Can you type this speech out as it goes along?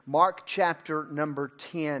Mark chapter number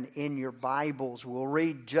 10 in your Bibles. We'll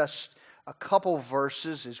read just a couple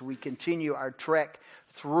verses as we continue our trek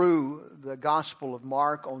through the Gospel of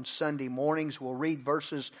Mark on Sunday mornings. We'll read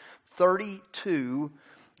verses 32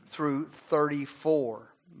 through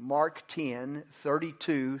 34. Mark 10,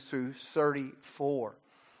 32 through 34.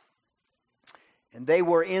 And they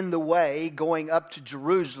were in the way going up to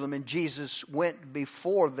Jerusalem, and Jesus went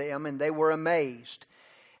before them, and they were amazed.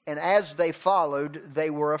 And as they followed, they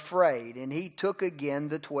were afraid. And he took again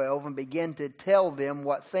the 12 and began to tell them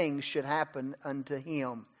what things should happen unto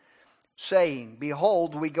him, saying,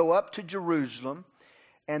 Behold, we go up to Jerusalem,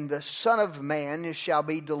 and the Son of Man shall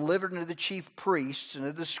be delivered unto the chief priests and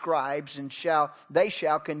to the scribes, and they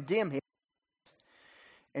shall condemn him,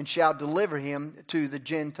 and shall deliver him to the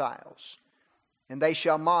Gentiles. And they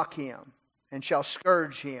shall mock him, and shall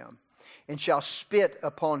scourge him, and shall spit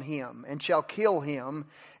upon him, and shall kill him,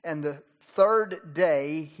 and the third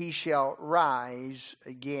day he shall rise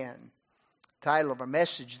again. The title of our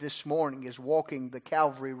message this morning is Walking the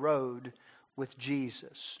Calvary Road with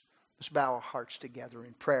Jesus. Let's bow our hearts together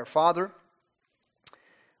in prayer. Father,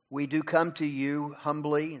 we do come to you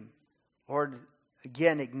humbly, and Lord,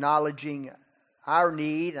 again acknowledging our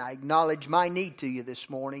need. I acknowledge my need to you this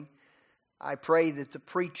morning. I pray that the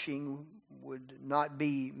preaching would not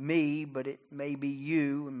be me, but it may be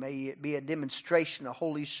you, and may it be a demonstration of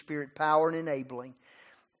Holy Spirit power and enabling.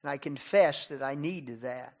 And I confess that I need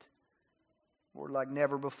that, Lord, like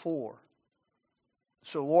never before.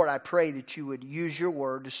 So, Lord, I pray that you would use your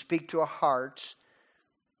word to speak to our hearts,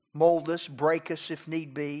 mold us, break us if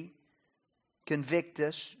need be, convict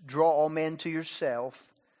us, draw all men to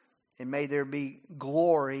yourself, and may there be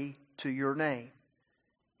glory to your name.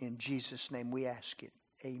 In Jesus' name we ask it.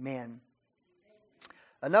 Amen.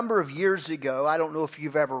 A number of years ago, I don't know if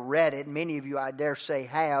you've ever read it, many of you I dare say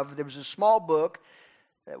have, there was a small book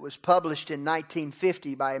that was published in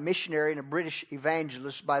 1950 by a missionary and a British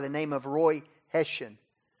evangelist by the name of Roy Hession.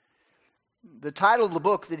 The title of the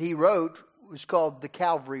book that he wrote was called The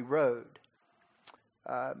Calvary Road.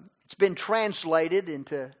 It's been translated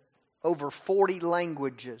into over 40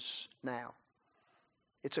 languages now.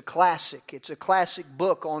 It's a classic. It's a classic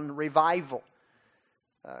book on revival.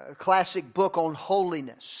 A classic book on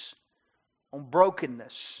holiness, on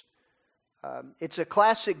brokenness. It's a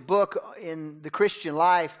classic book in the Christian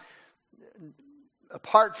life.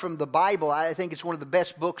 Apart from the Bible, I think it's one of the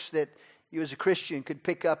best books that you as a Christian could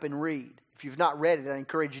pick up and read. If you've not read it, I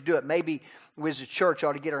encourage you to do it. Maybe we as a church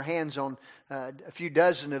ought to get our hands on a few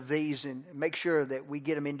dozen of these and make sure that we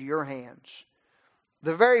get them into your hands.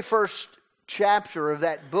 The very first chapter of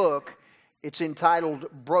that book, it's entitled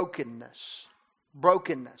Brokenness.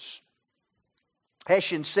 Brokenness.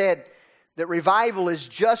 Hession said that revival is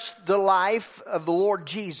just the life of the Lord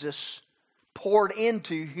Jesus poured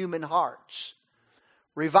into human hearts.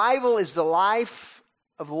 Revival is the life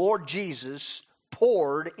of the Lord Jesus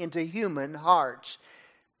poured into human hearts.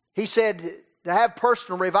 He said to have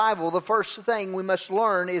personal revival, the first thing we must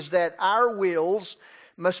learn is that our wills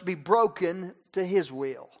must be broken to His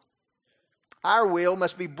will. Our will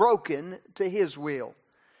must be broken to His will.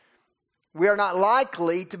 We are not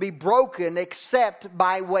likely to be broken except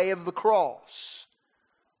by way of the cross.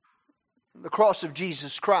 The cross of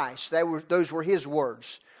Jesus Christ. Those were His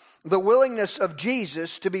words. The willingness of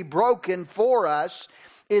Jesus to be broken for us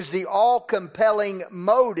is the all-compelling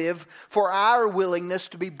motive for our willingness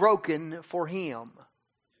to be broken for Him.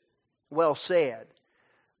 Well said.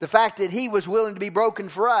 The fact that He was willing to be broken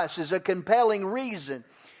for us is a compelling reason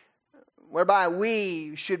whereby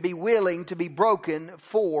we should be willing to be broken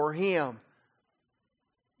for Him.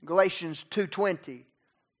 Galatians 2:20.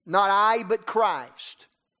 Not I, but Christ.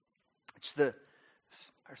 It's our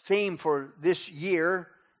theme for this year.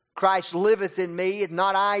 Christ liveth in me, and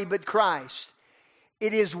not I, but Christ.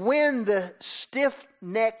 It is when the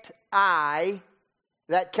stiff-necked I,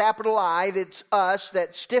 that capital I, that's us,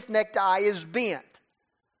 that stiff-necked I is bent,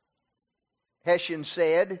 Hession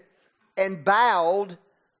said, and bowed,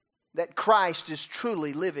 that Christ is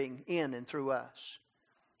truly living in and through us.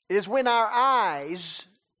 It is when our eyes,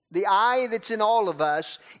 the eye that's in all of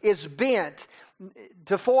us, is bent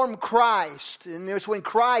to form Christ. And it's when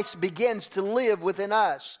Christ begins to live within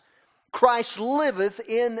us. Christ liveth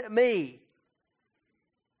in me.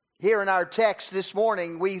 Here in our text this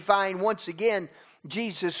morning, we find once again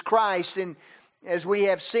Jesus Christ. And as we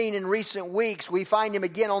have seen in recent weeks, we find Him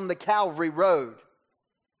again on the Calvary Road.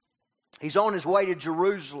 He's on His way to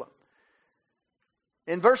Jerusalem.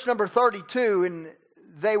 In verse number 32, in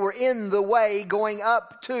they were in the way going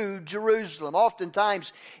up to Jerusalem.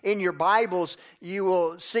 Oftentimes in your Bibles, you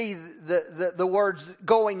will see the words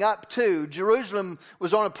going up to. Jerusalem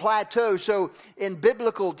was on a plateau, so in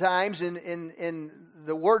biblical times, in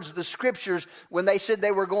the words of the Scriptures, when they said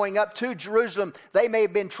they were going up to Jerusalem, they may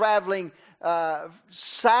have been traveling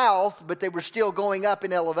south, but they were still going up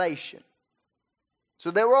in elevation. So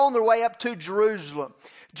they were on their way up to Jerusalem.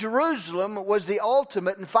 Jerusalem was the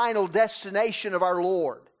ultimate and final destination of our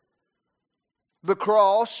Lord. The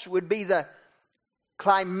cross would be the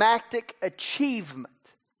climactic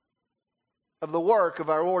achievement of the work of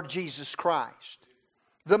our Lord Jesus Christ.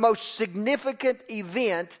 The most significant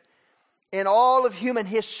event in all of human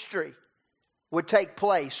history would take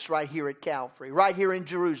place right here at Calvary, right here in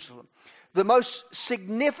Jerusalem. The most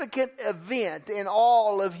significant event in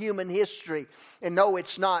all of human history. And no,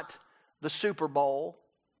 it's not the Super Bowl.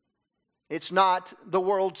 It's not the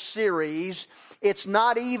World Series. It's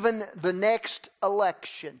not even the next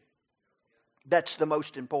election. That's the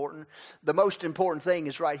most important. The most important thing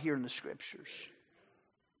is right here in the Scriptures.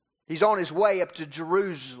 He's on his way up to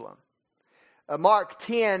Jerusalem. Mark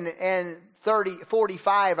 10 and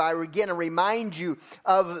 45, I again remind you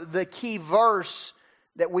of the key verse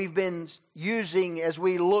that we've been using as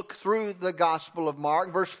we look through the Gospel of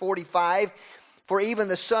Mark. Verse 45, for even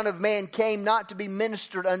the Son of Man came not to be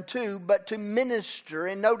ministered unto, but to minister.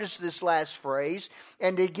 And notice this last phrase,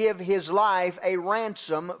 and to give his life a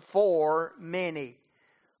ransom for many.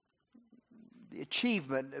 The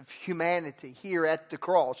achievement of humanity here at the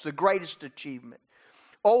cross, the greatest achievement.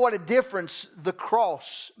 Oh, what a difference the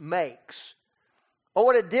cross makes. Oh,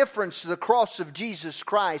 what a difference the cross of Jesus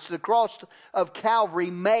Christ, the cross of Calvary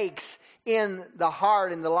makes in the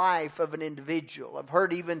heart and the life of an individual. I've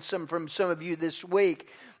heard even from some of you this week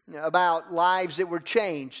about lives that were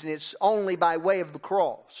changed, and it's only by way of the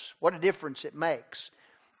cross. What a difference it makes.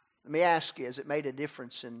 Let me ask you, has it made a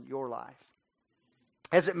difference in your life?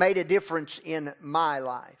 Has it made a difference in my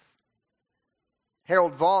life?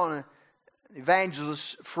 Harold Vaughn,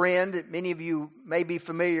 evangelist friend that many of you may be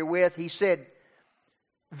familiar with, he said,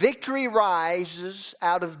 victory rises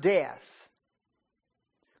out of death.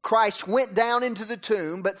 Christ went down into the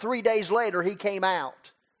tomb, but 3 days later he came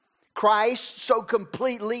out. Christ so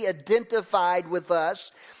completely identified with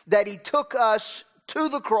us that he took us to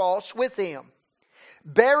the cross with him,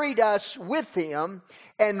 buried us with him,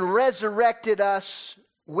 and resurrected us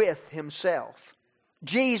with himself.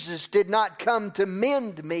 Jesus did not come to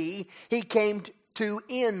mend me, he came to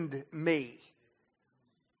end me.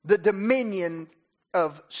 The dominion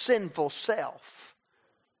of sinful self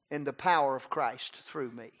in the power of Christ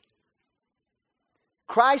through me.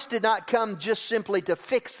 Christ did not come just simply to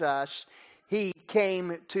fix us. He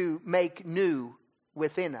came to make new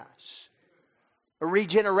within us. A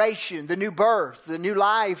regeneration, the new birth, the new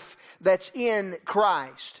life that's in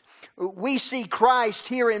Christ. We see Christ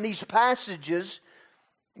here in these passages.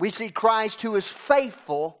 We see Christ who is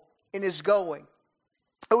faithful in his going.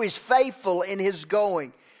 Who is faithful in his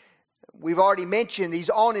going. We've already mentioned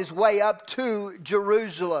he's on his way up to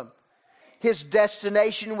Jerusalem. His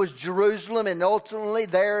destination was Jerusalem and ultimately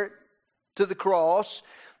there to the cross.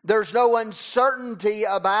 There's no uncertainty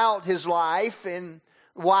about his life and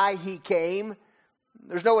why he came.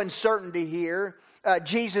 There's no uncertainty here.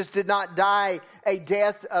 Jesus did not die a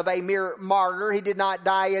death of a mere martyr. He did not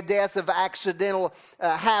die a death of accidental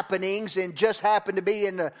happenings and just happened to be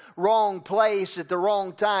in the wrong place at the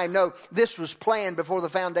wrong time. No, this was planned before the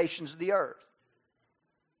foundations of the earth.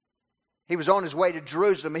 He was on his way to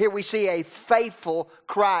Jerusalem. Here we see a faithful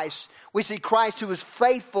Christ. We see Christ who was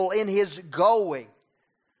faithful in his going.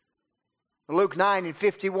 Luke 9 and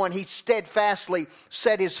 51, he steadfastly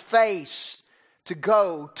set his face to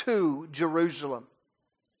go to Jerusalem.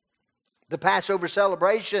 The Passover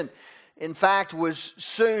celebration, in fact, was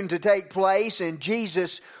soon to take place, and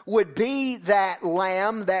Jesus would be that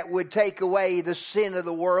lamb that would take away the sin of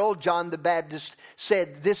the world. John the Baptist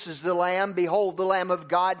said, "This is the Lamb, behold the Lamb of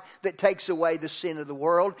God that takes away the sin of the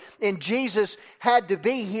world." And Jesus had to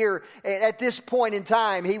be here at this point in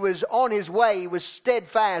time. He was on his way, he was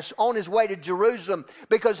steadfast on his way to Jerusalem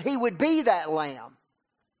because he would be that lamb.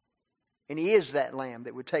 And he is that lamb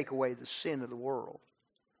that would take away the sin of the world.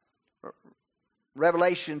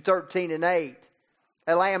 Revelation 13 and 8.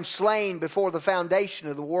 A lamb slain before the foundation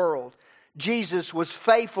of the world. Jesus was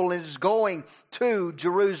faithful in his going to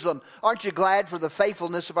Jerusalem. Aren't you glad for the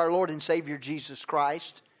faithfulness of our Lord and Savior Jesus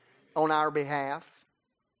Christ on our behalf?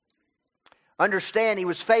 Understand, he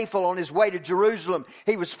was faithful on his way to Jerusalem.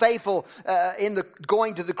 He was faithful in the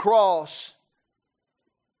going to the cross.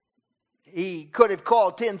 He could have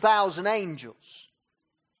called 10,000 angels.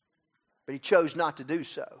 But he chose not to do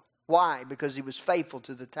so. Why? Because he was faithful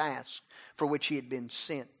to the task for which he had been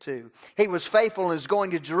sent to. He was faithful in his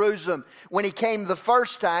going to Jerusalem when he came the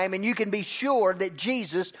first time, and you can be sure that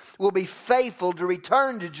Jesus will be faithful to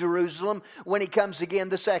return to Jerusalem when he comes again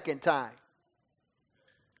the second time.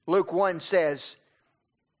 Luke 1 says,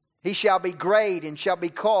 "He shall be great and shall be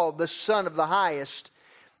called the Son of the Highest.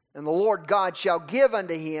 And the Lord God shall give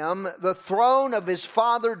unto him the throne of his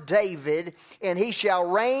father David, and he shall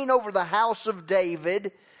reign over the house of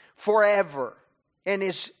David forever. In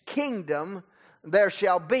his kingdom there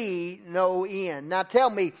shall be no end." Now tell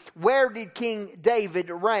me, where did King David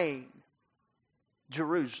reign?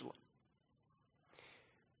 Jerusalem.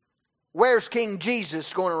 Where's King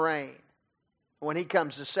Jesus going to reign when he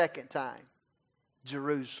comes the second time?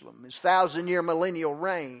 Jerusalem. His 1,000-year millennial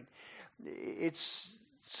reign. There's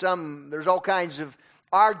all kinds of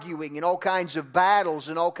arguing and all kinds of battles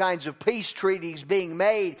and all kinds of peace treaties being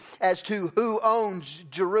made as to who owns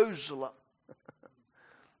Jerusalem.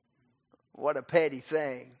 What a petty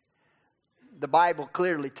thing. The Bible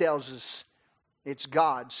clearly tells us it's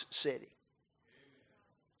God's city.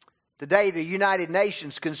 Today, the United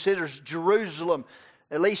Nations considers Jerusalem,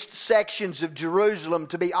 at least sections of Jerusalem,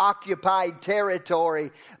 to be occupied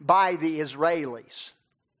territory by the Israelis.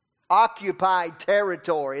 Occupied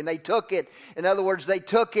territory, and they took it. In other words, they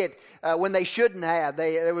took it when they shouldn't have.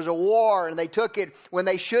 There was a war, and they took it when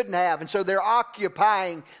they shouldn't have, and so they're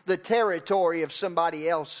occupying the territory of somebody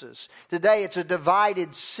else's. Today, it's a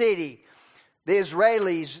divided city. The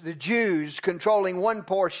Israelis, the Jews, controlling one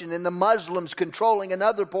portion, and the Muslims controlling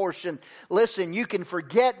another portion. Listen, you can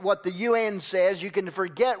forget what the UN says, you can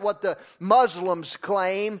forget what the Muslims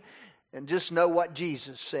claim, and just know what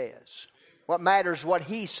Jesus says. What matters what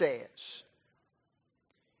he says.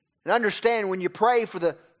 And understand, when you pray for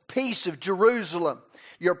the peace of Jerusalem,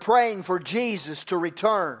 you're praying for Jesus to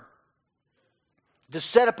return, to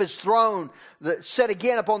set up his throne, set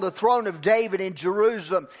again upon the throne of David in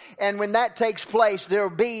Jerusalem. And when that takes place, there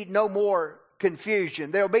will be no more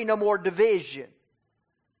confusion. There will be no more division.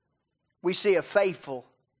 We see a faithful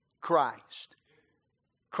Christ.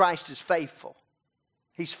 Christ is faithful.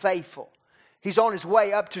 He's faithful. He's on his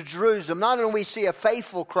way up to Jerusalem. Not only do we see a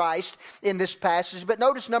faithful Christ in this passage, but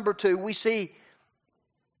notice number 2, we see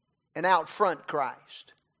an out front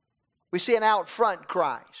Christ. We see an out front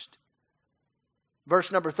Christ.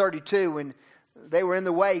 Verse number 32, when they were in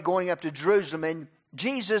the way going up to Jerusalem, and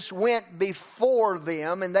Jesus went before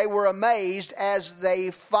them, and they were amazed as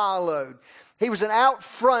they followed. He was an out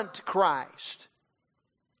front Christ.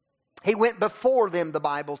 He went before them, the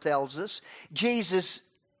Bible tells us. Jesus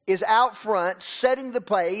is out front, setting the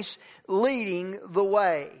pace, leading the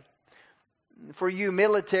way. For you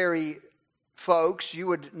military folks, you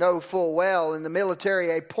would know full well, in the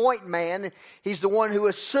military, a point man, he's the one who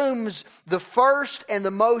assumes the first and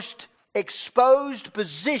the most exposed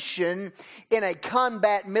position in a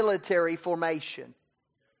combat military formation.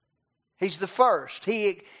 He's the first.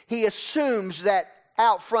 He assumes that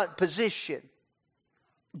out front position.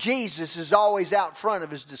 Jesus is always out front of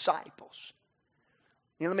his disciples.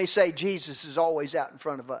 And let me say, Jesus is always out in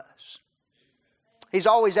front of us. He's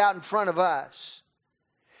always out in front of us.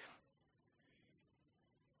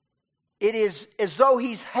 It is as though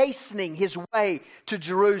he's hastening his way to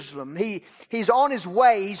Jerusalem. He's on his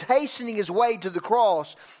way. He's hastening his way to the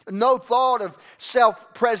cross. No thought of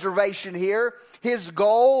self-preservation here. His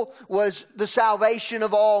goal was the salvation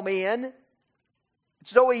of all men.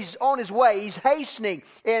 So he's on his way, he's hastening,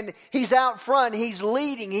 and he's out front, he's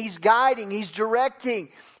leading, he's guiding, he's directing,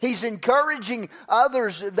 he's encouraging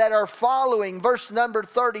others that are following. Verse number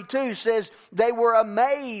 32 says, they were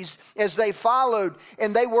amazed as they followed,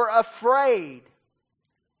 and they were afraid.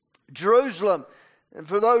 Jerusalem, and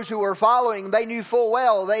for those who were following, they knew full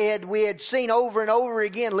well, we had seen over and over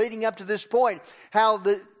again leading up to this point, how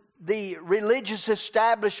the religious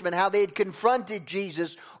establishment, how they had confronted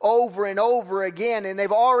Jesus over and over again. And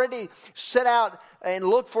they've already set out and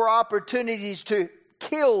looked for opportunities to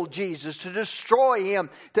kill Jesus, to destroy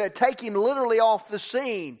him, to take him literally off the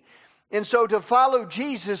scene. And so to follow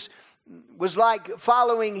Jesus was like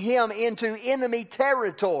following him into enemy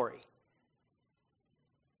territory.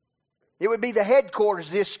 It would be the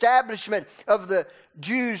headquarters, the establishment of the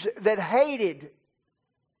Jews that hated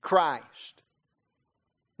Christ.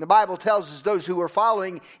 The Bible tells us those who were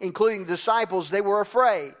following, including the disciples, they were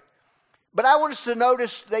afraid. But I want us to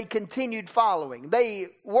notice they continued following. They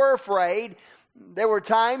were afraid. There were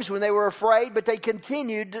times when they were afraid, but they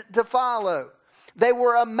continued to follow. They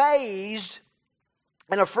were amazed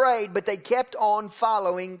and afraid, but they kept on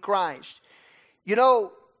following Christ. You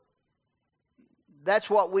know, that's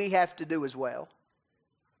what we have to do as well.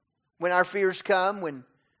 When our fears come, when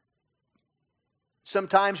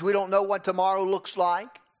sometimes we don't know what tomorrow looks like.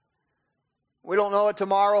 We don't know what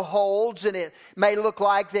tomorrow holds, and it may look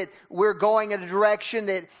like that we're going in a direction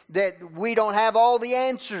that we don't have all the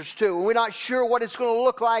answers to. We're not sure what it's going to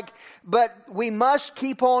look like, but we must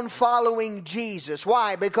keep on following Jesus.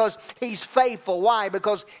 Why? Because He's faithful. Why?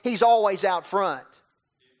 Because He's always out front.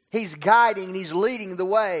 He's guiding, He's leading the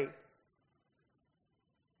way.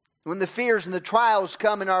 When the fears and the trials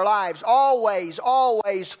come in our lives,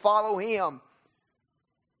 always follow Him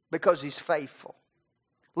because He's faithful.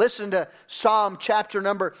 Listen to Psalm chapter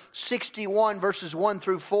number 61, verses 1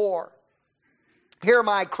 through 4. Hear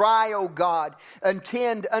my cry, O God.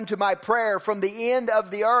 Attend unto my prayer. From the end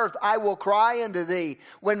of the earth I will cry unto Thee.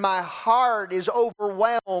 When my heart is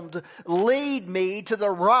overwhelmed, lead me to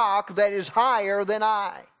the rock that is higher than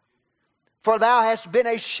I. For Thou hast been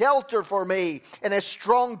a shelter for me and a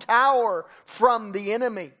strong tower from the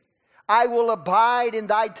enemy. I will abide in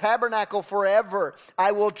Thy tabernacle forever.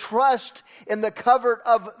 I will trust in the covert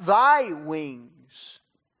of Thy wings.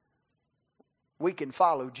 We can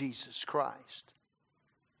follow Jesus Christ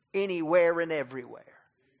anywhere and everywhere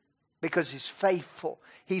because He's faithful.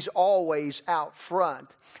 He's always out front.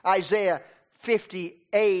 Isaiah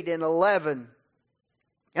 58 and 11.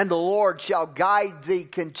 And the Lord shall guide thee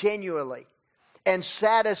continually and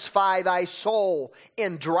satisfy thy soul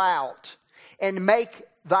in drought and make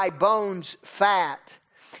thy bones fat,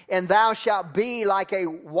 and thou shalt be like a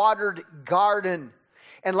watered garden,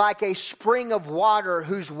 and like a spring of water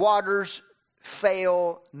whose waters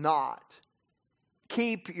fail not.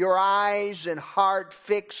 Keep your eyes and heart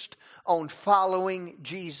fixed on following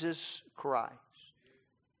Jesus Christ.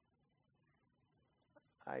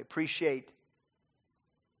 I appreciate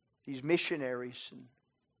these missionaries, and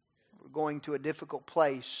we're going to a difficult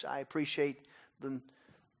place. I appreciate the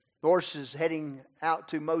nurses heading out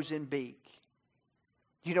to Mozambique.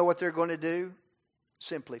 You know what they're going to do?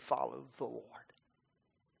 Simply follow the Lord.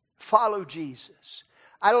 Follow Jesus.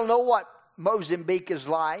 I don't know what Mozambique is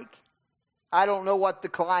like. I don't know what the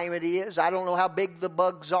climate is. I don't know how big the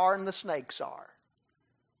bugs are and the snakes are.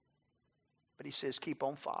 But He says, keep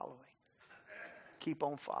on following. Keep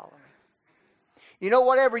on following. You know,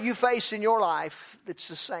 whatever you face in your life, it's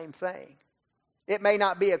the same thing. It may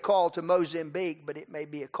not be a call to Mozambique, but it may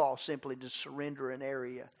be a call simply to surrender an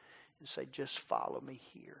area and say, just follow me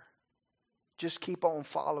here. Just keep on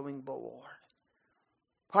following the Lord.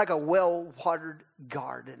 Like a well-watered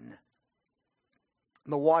garden.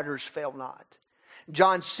 The waters fail not.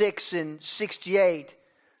 John 6 and 68.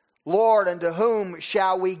 Lord, unto whom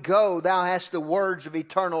shall we go? Thou hast the words of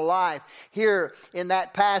eternal life. Here in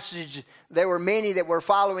that passage, there were many that were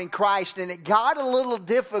following Christ, and it got a little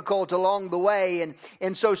difficult along the way.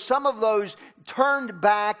 And so some of those turned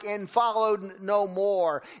back and followed no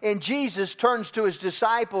more. And Jesus turns to His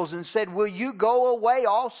disciples and said, will you go away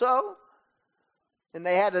also? And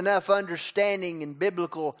they had enough understanding and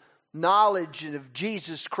biblical knowledge of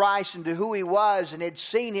Jesus Christ and to who He was, and had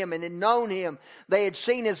seen Him and had known Him. They had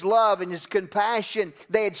seen His love and His compassion.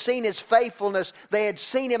 They had seen His faithfulness. They had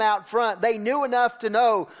seen Him out front. They knew enough to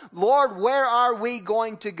know, Lord, where are we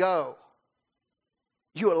going to go?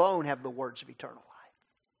 You alone have the words of eternal life.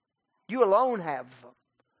 You alone have them.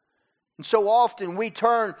 And so often we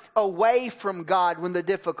turn away from God when the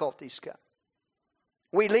difficulties come.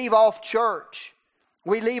 We leave off church.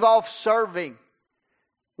 We leave off serving.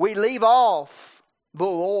 We leave off the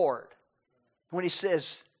Lord when He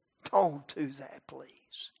says, don't do that,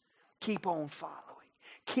 please. Keep on following.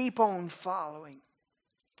 Keep on following.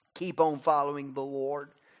 Keep on following the Lord.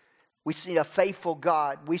 We see a faithful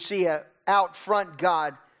God. We see an out front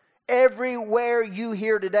God. Everywhere you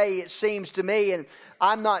hear today, it seems to me, and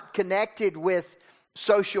I'm not connected with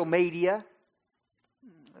social media.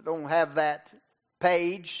 I don't have that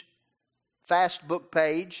page, Facebook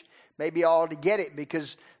page. Maybe I ought to get it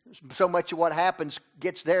because so much of what happens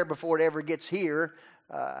gets there before it ever gets here.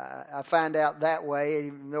 I find out that way,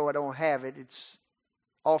 even though I don't have it, it's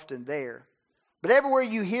often there. But everywhere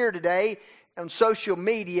you hear today on social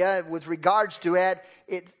media with regards to it,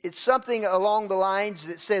 it's something along the lines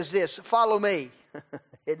that says this, follow me.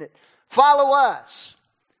 Isn't it? Follow us.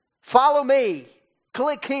 Follow me.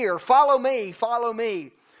 Click here. Follow me. Follow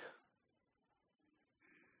me.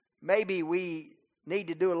 Maybe we need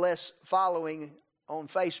to do less following on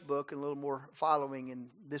Facebook and a little more following in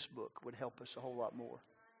this book would help us a whole lot more.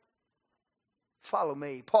 Follow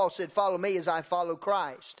me. Paul said, follow me as I follow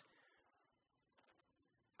Christ.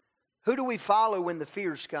 Who do we follow when the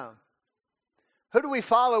fears come? Who do we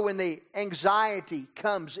follow when the anxiety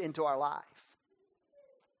comes into our life?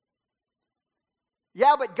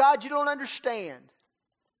 Yeah, but God, you don't understand.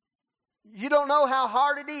 You don't know how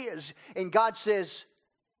hard it is. And God says,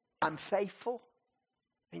 I'm faithful.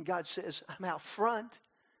 And God says, I'm out front.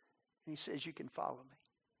 And He says, you can follow me.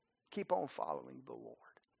 Keep on following the Lord.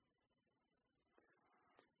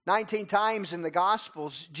 19 times in the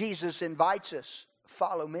Gospels, Jesus invites us,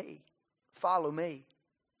 follow me, follow me.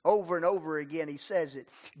 Over and over again He says it.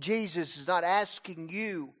 Jesus is not asking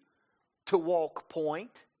you to walk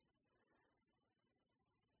point.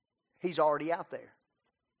 He's already out there.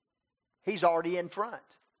 He's already in front.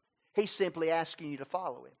 He's simply asking you to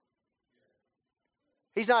follow Him.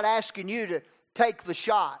 He's not asking you to take the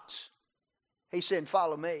shots. He's saying,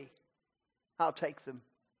 follow me. I'll take them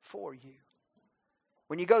for you.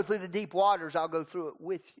 When you go through the deep waters, I'll go through it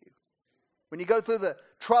with you. When you go through the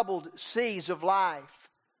troubled seas of life,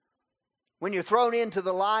 when you're thrown into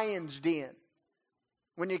the lion's den,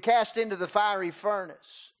 when you're cast into the fiery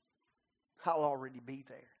furnace, I'll already be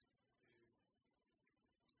there.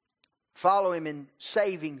 Follow Him in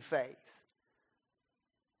saving faith.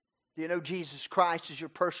 Do you know Jesus Christ is your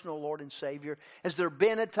personal Lord and Savior? Has there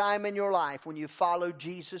been a time in your life when you followed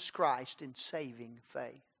Jesus Christ in saving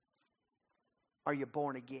faith? Are you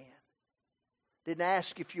born again? Didn't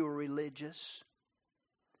ask if you were religious.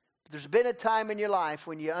 But there's been a time in your life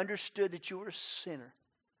when you understood that you were a sinner.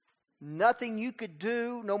 Nothing you could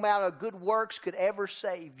do, no matter good works, could ever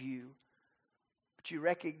save you. But you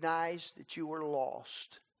recognized that you were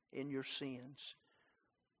lost in your sins.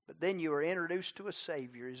 But then you were introduced to a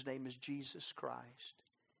Savior. His name is Jesus Christ.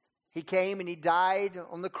 He came and He died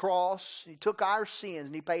on the cross. He took our sins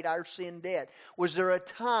and He paid our sin debt. Was there a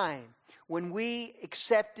time when we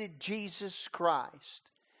accepted Jesus Christ,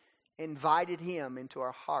 invited Him into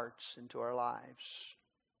our hearts, into our lives?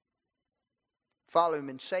 Follow Him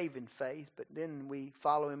in saving faith, but then we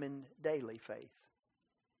follow Him in daily faith.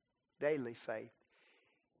 Daily faith.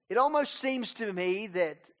 It almost seems to me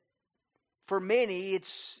that for many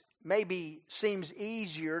it's maybe seems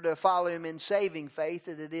easier to follow Him in saving faith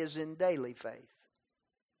than it is in daily faith.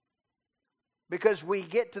 Because we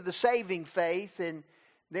get to the saving faith and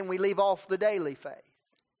then we leave off the daily faith.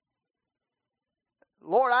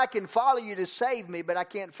 Lord, I can follow You to save me, but I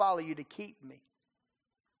can't follow You to keep me.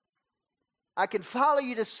 I can follow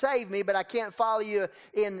You to save me, but I can't follow You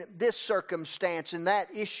in this circumstance, in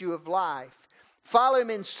that issue of life. Follow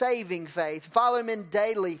Him in saving faith. Follow Him in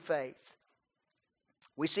daily faith.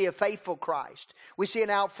 We see a faithful Christ. We see an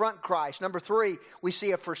out front Christ. Number 3, we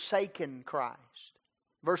see a forsaken Christ.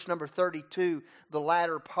 Verse number 32, the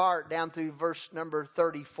latter part, down through verse number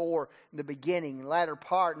 34, in the beginning. Latter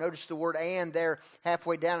part, notice the word and there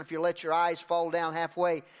halfway down. If you let your eyes fall down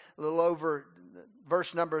halfway, a little over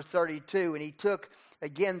verse number 32. And He took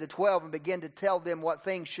again the 12 and began to tell them what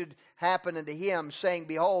things should happen unto Him, saying,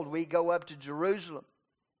 Behold, we go up to Jerusalem.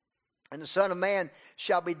 And the Son of Man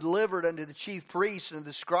shall be delivered unto the chief priests and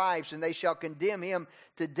the scribes, and they shall condemn Him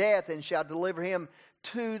to death, and shall deliver Him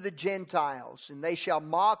to the Gentiles. And they shall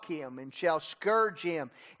mock Him, and shall scourge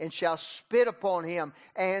Him, and shall spit upon Him,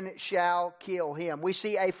 and shall kill Him. We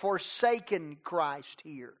see a forsaken Christ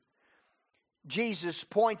here. Jesus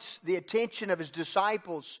points the attention of His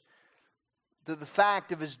disciples to the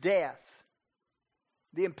fact of His death,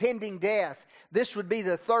 the impending death. This would be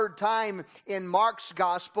the 3rd time in Mark's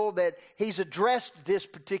gospel that He's addressed this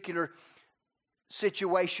particular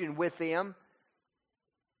situation with them.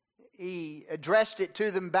 He addressed it to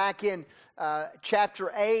them back in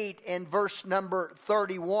chapter 8 and verse number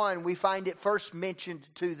 31. We find it first mentioned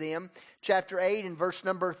to them. Chapter 8 and verse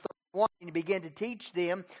number 31. And He began to teach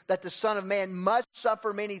them that the Son of Man must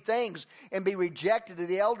suffer many things and be rejected of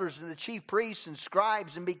the elders and the chief priests and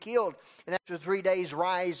scribes and be killed, and after 3 days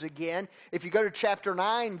rise again. If you go to chapter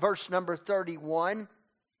 9, verse number 31,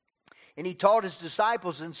 and He taught His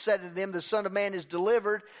disciples and said to them, The Son of Man is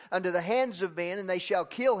delivered unto the hands of men, and they shall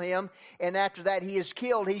kill Him. And after that He is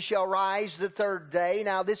killed, He shall rise the 3rd day.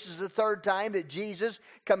 Now this is the 3rd time that Jesus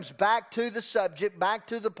comes back to the subject, back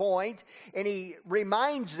to the point. And He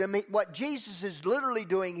reminds them what Jesus is literally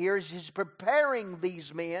doing here is He's preparing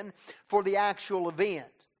these men for the actual event.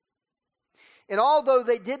 And although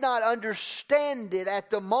they did not understand it at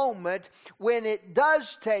the moment, when it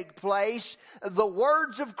does take place, the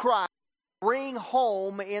words of Christ ring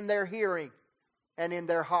home in their hearing and in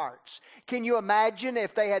their hearts. Can you imagine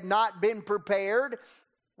if they had not been prepared?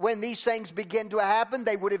 When these things begin to happen,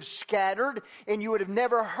 they would have scattered and you would have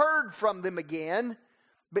never heard from them again.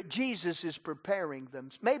 But Jesus is preparing them.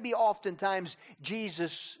 Maybe oftentimes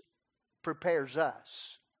Jesus prepares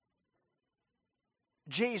us.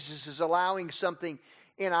 Jesus is allowing something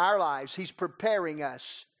in our lives. He's preparing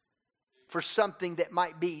us for something that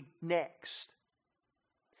might be next.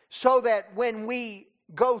 So that when we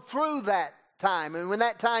go through that time. And when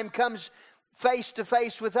that time comes face to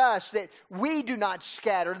face with us, that we do not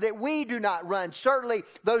scatter, that we do not run. Certainly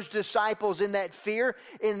those disciples in that fear,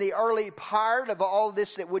 in the early part of all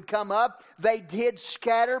this that would come up, they did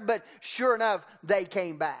scatter, but sure enough, they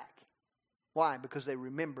came back. Why? Because they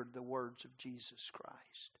remembered the words of Jesus Christ.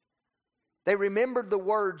 They remembered the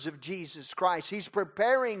words of Jesus Christ. He's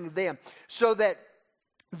preparing them so that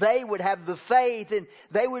they would have the faith and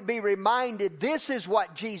they would be reminded, this is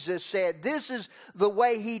what Jesus said. This is the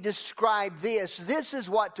way He described this. This is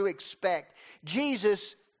what to expect.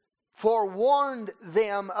 Jesus forewarned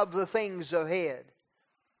them of the things ahead.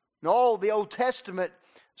 No, the Old Testament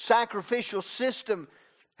sacrificial system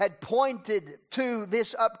had pointed to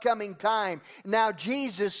this upcoming time. Now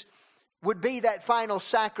Jesus would be that final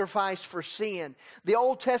sacrifice for sin. The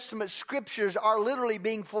Old Testament scriptures are literally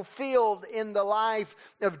being fulfilled in the life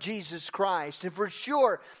of Jesus Christ. And for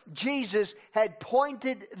sure, Jesus had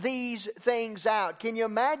pointed these things out. Can you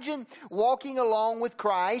imagine walking along with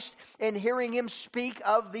Christ and hearing Him speak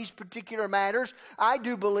of these particular matters? I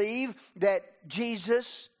do believe that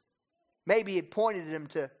Jesus maybe had pointed them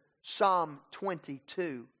to Psalm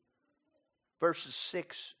 22, verses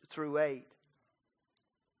 6 through 8.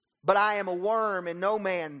 But I am a worm and no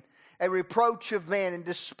man, a reproach of men and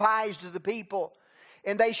despised of the people.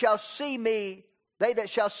 And they shall see me, they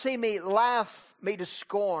that shall see me laugh me to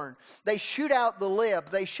scorn. They shoot out the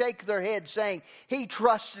lip, they shake their head, saying, He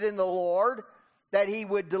trusted in the Lord, that He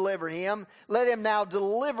would deliver him. Let Him now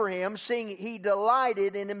deliver him, seeing He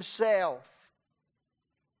delighted in Himself.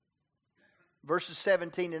 Verses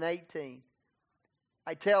 17 and 18.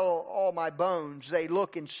 I tell all my bones, they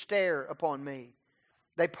look and stare upon me.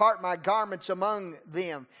 They part my garments among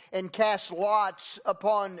them and cast lots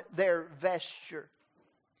upon their vesture.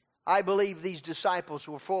 I believe these disciples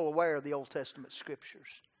were full aware of the Old Testament scriptures.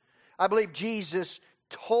 I believe Jesus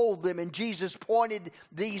told them and Jesus pointed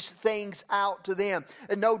these things out to them.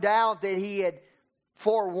 And no doubt that He had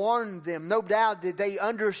forewarned them. No doubt that they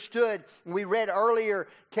understood. We read earlier,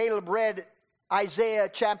 Caleb read Isaiah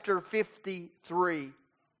chapter 53.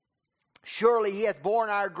 Surely He hath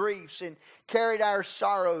borne our griefs and carried our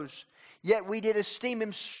sorrows. Yet we did esteem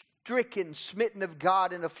Him stricken, smitten of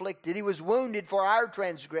God, and afflicted. He was wounded for our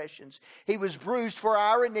transgressions. He was bruised for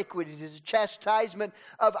our iniquities. The chastisement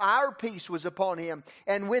of our peace was upon Him.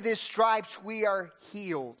 And with His stripes we are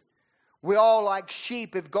healed. We all like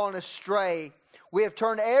sheep have gone astray. We have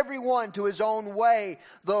turned every one to his own way.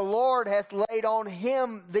 The Lord hath laid on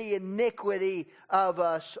Him the iniquity of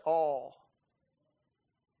us all.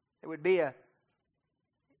 It would be a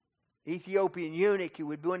Ethiopian eunuch who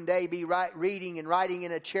would one day be reading and riding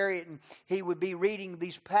in a chariot, and he would be reading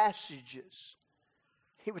these passages.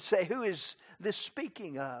 He would say, who is this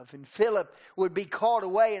speaking of? And Philip would be called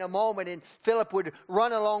away in a moment, and Philip would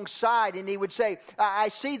run alongside, and he would say, I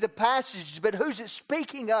see the passages, but who's it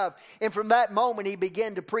speaking of? And from that moment, he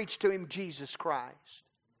began to preach to him Jesus Christ.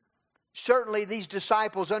 Certainly these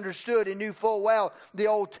disciples understood and knew full well the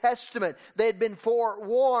Old Testament. They had been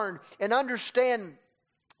forewarned and understand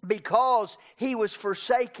because He was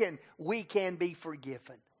forsaken, we can be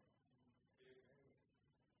forgiven.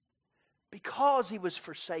 Because He was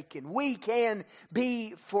forsaken, we can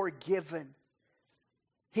be forgiven.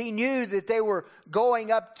 He knew that they were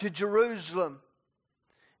going up to Jerusalem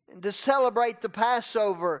and to celebrate the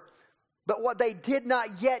Passover. But what they did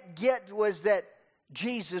not yet get was that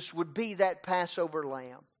Jesus would be that Passover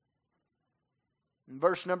lamb. In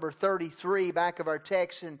verse number 33, back of our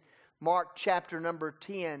text in Mark chapter number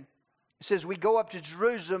 10, it says, we go up to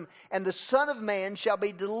Jerusalem, and the Son of Man shall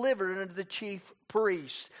be delivered unto the chief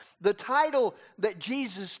priests. The title that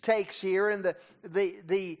Jesus takes here and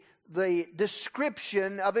the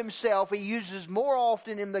description of Himself He uses more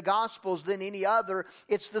often in the Gospels than any other.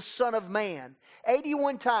 It's the Son of Man.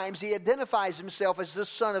 81 times He identifies Himself as the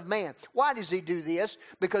Son of Man. Why does He do this?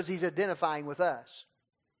 Because He's identifying with us.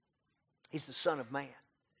 He's the Son of Man.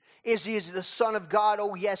 Is He the Son of God?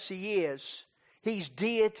 Oh, yes, He is. He's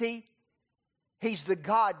deity. He's the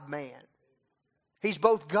God-man. He's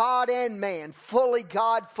both God and man, fully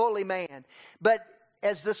God, fully man. But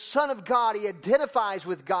as the Son of God, He identifies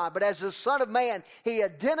with God. But as the Son of Man, He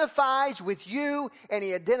identifies with you and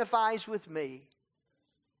He identifies with me.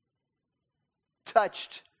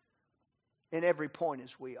 Touched in every point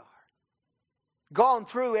as we are. Gone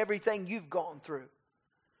through everything you've gone through.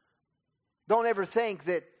 Don't ever think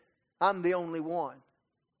that I'm the only one.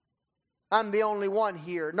 I'm the only one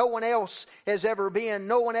here. No one else has ever been.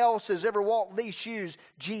 No one else has ever walked these shoes.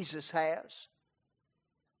 Jesus has.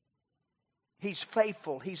 He's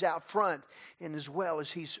faithful. He's out front. And as well as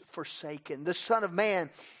He's forsaken. The Son of Man,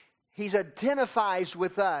 He identifies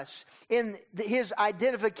with us. In His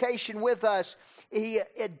identification with us, He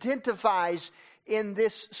identifies in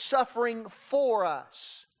this suffering for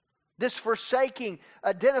us. This forsaking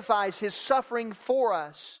identifies His suffering for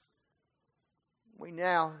us.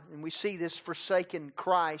 We see this forsaken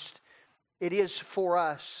Christ. It is for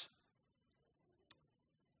us.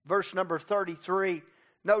 Verse number 33.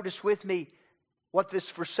 Notice with me what this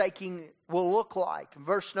forsaking will look like.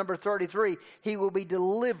 Verse number 33. He will be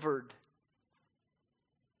delivered.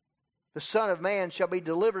 The Son of Man shall be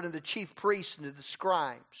delivered unto the chief priests and to the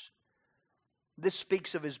scribes. This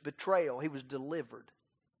speaks of His betrayal. He was delivered.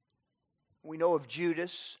 We know of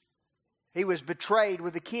Judas. He was betrayed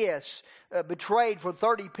with a kiss, betrayed for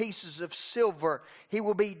 30 pieces of silver. He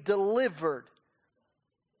will be delivered.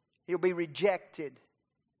 He'll be rejected.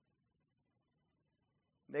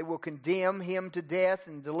 They will condemn Him to death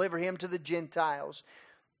and deliver Him to the Gentiles.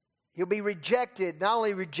 He'll be rejected, not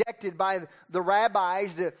only rejected by the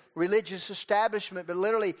rabbis, the religious establishment, but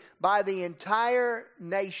literally by the entire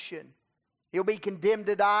nation. He'll be condemned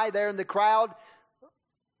to die there in the crowd.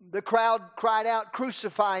 The crowd cried out,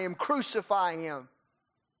 "Crucify Him, crucify Him."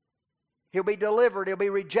 He'll be delivered, He'll be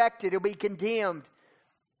rejected, He'll be condemned.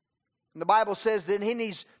 And the Bible says that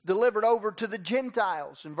He's delivered over to the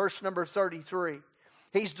Gentiles in verse number 33.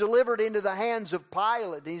 He's delivered into the hands of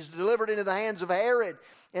Pilate. He's delivered into the hands of Herod.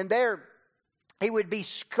 And there He would be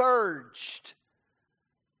scourged.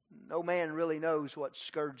 No man really knows what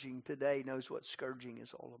scourging today knows what scourging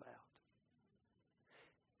is all about.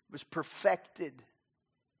 It was perfected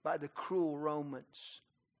by the cruel Romans.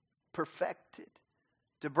 Perfected.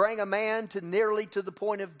 To bring a man to nearly to the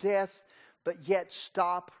point of death, but yet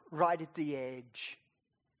stop right at the edge.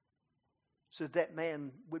 So that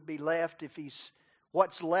man would be left, if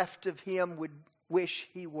what's left of him would wish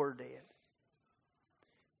he were dead.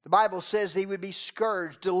 The Bible says He would be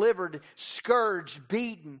scourged, delivered, scourged,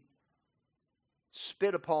 beaten,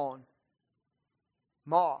 spit upon,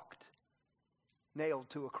 mocked, nailed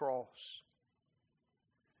to a cross.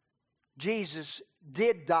 Jesus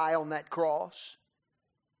did die on that cross.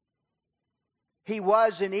 He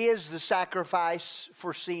was and is the sacrifice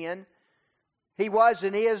for sin. He was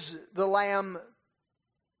and is the Lamb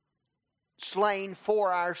slain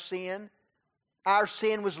for our sin. Our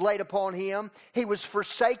sin was laid upon Him. He was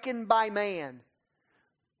forsaken by man.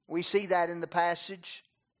 We see that in the passage.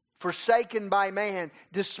 Forsaken by man,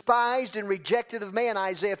 despised and rejected of man,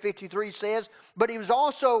 Isaiah 53 says. But He was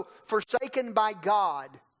also forsaken by God.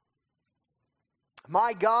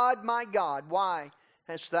 My God, why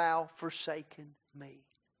hast Thou forsaken me?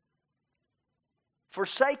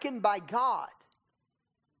 Forsaken by God.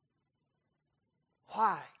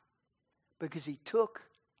 Why? Because He took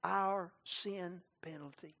our sin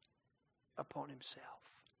penalty upon Himself.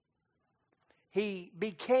 He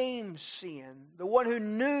became sin. The one who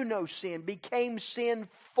knew no sin became sin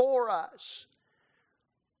for us.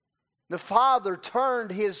 The Father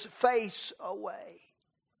turned His face away.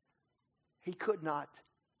 He could not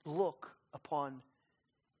look upon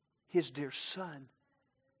His dear Son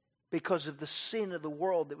because of the sin of the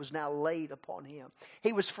world that was now laid upon Him.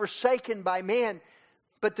 He was forsaken by men.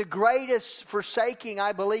 But the greatest forsaking,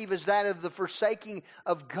 I believe, is that of the forsaking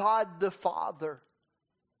of God the Father.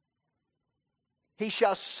 He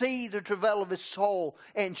shall see the travail of His soul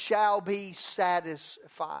and shall be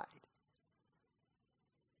satisfied.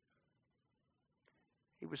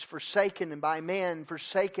 He was forsaken by men,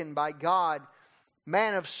 forsaken by God.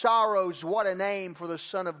 Man of sorrows, what a name for the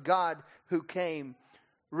Son of God who came.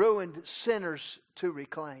 Ruined sinners to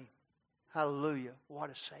reclaim. Hallelujah.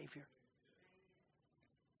 What a Savior.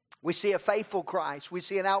 We see a faithful Christ. We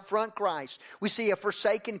see an out front Christ. We see a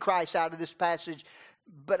forsaken Christ out of this passage.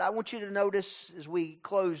 But I want you to notice as we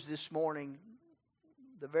close this morning,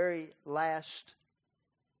 the very last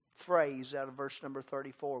phrase out of verse number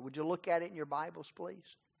 34. Would you look at it in your Bibles,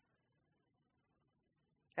 please?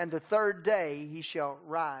 And the third day He shall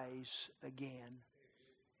rise again.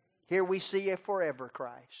 Here we see a forever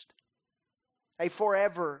Christ. A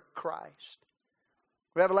forever Christ.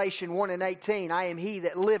 Revelation 1:18, I am He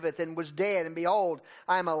that liveth and was dead, and behold,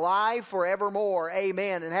 I am alive forevermore.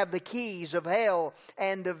 Amen. And have the keys of hell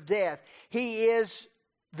and of death. He is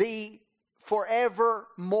the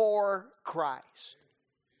forevermore Christ.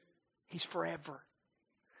 He's forever.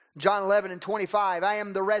 John 11:25, I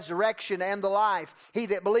am the resurrection and the life. He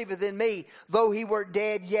that believeth in me, though he were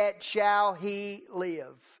dead, yet shall he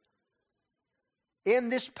live. In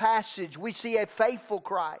this passage, we see a faithful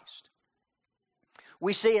Christ.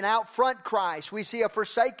 We see an out front Christ. We see a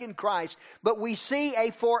forsaken Christ. But we see a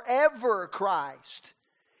forever Christ.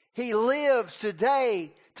 He lives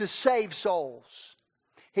today to save souls.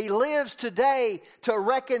 He lives today to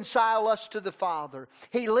reconcile us to the Father.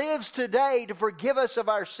 He lives today to forgive us of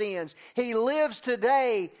our sins. He lives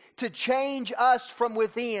today to change us from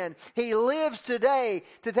within. He lives today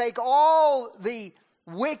to take all the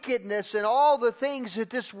wickedness and all the things that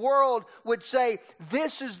this world would say,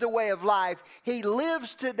 this is the way of life. He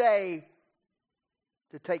lives today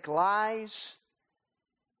to take lies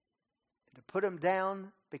and to put them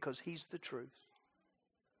down because He's the truth.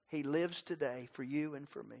 He lives today for you and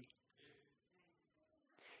for me.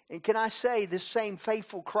 And can I say, this same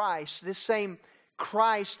faithful Christ, this same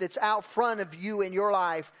Christ that's out front of you in your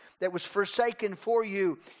life, that was forsaken for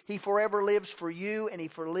you, He forever lives for you and He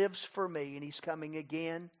lives for me. And He's coming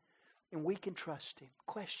again. And we can trust Him.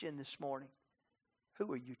 Question this morning.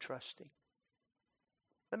 Who are you trusting?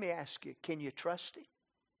 Let me ask you, can you trust Him?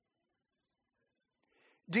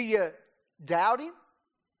 Do you doubt Him?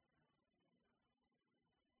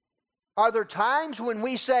 Are there times when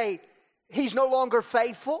we say, He's no longer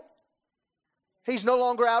faithful? He's no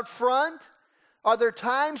longer out front? Are there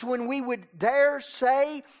times when we would dare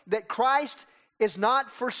say that Christ is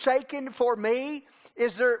not forsaken for me?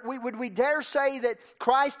 Would we dare say that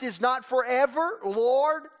Christ is not forever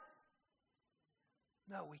Lord?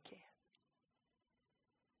 No, we can't.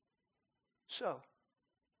 So,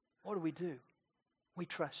 what do? We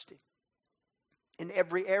trust Him. In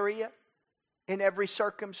every area, in every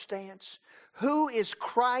circumstance. Who is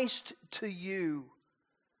Christ to you?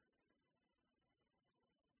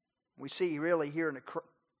 We see really here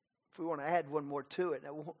if we want to add one more to it,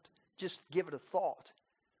 I won't just give it a thought.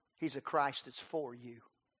 He's a Christ that's for you.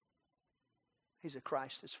 He's a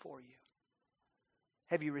Christ that's for you.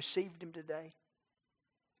 Have you received Him today?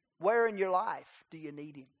 Where in your life do you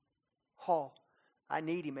need Him? Oh, I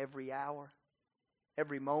need Him every hour,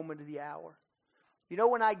 every moment of the hour. You know,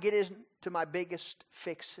 when I get into my biggest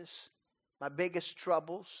fixes, my biggest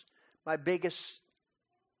troubles, my biggest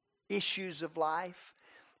issues of life,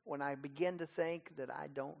 when I begin to think that I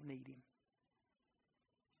don't need Him.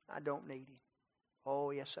 I don't need Him.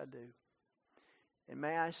 Oh, yes, I do. And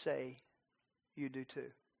may I say, you do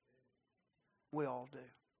too. We all do.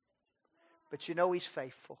 But you know He's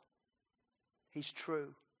faithful. He's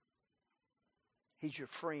true. He's your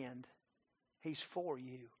friend. He's for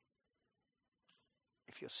you.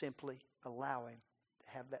 If you'll simply allow Him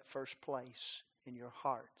to have that first place in your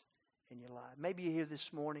heart, in your life. Maybe you're here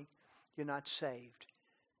this morning, you're not saved.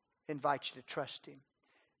 I invite you to trust Him.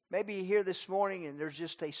 Maybe you're here this morning and there's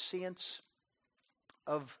just a sense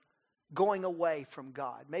of going away from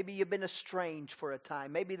God. Maybe you've been estranged for a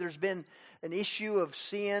time. Maybe there's been an issue of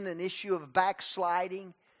sin, an issue of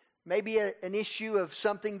backsliding. Maybe an issue of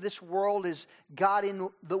something this world has got in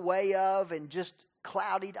the way of and just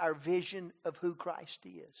clouded our vision of who Christ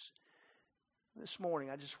is. This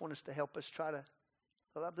morning, I just want us to help us try to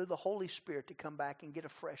allow the Holy Spirit to come back and get a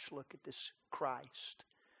fresh look at this Christ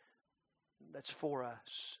that's for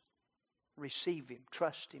us. Receive Him,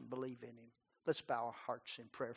 trust Him, believe in Him. Let's bow our hearts in prayer.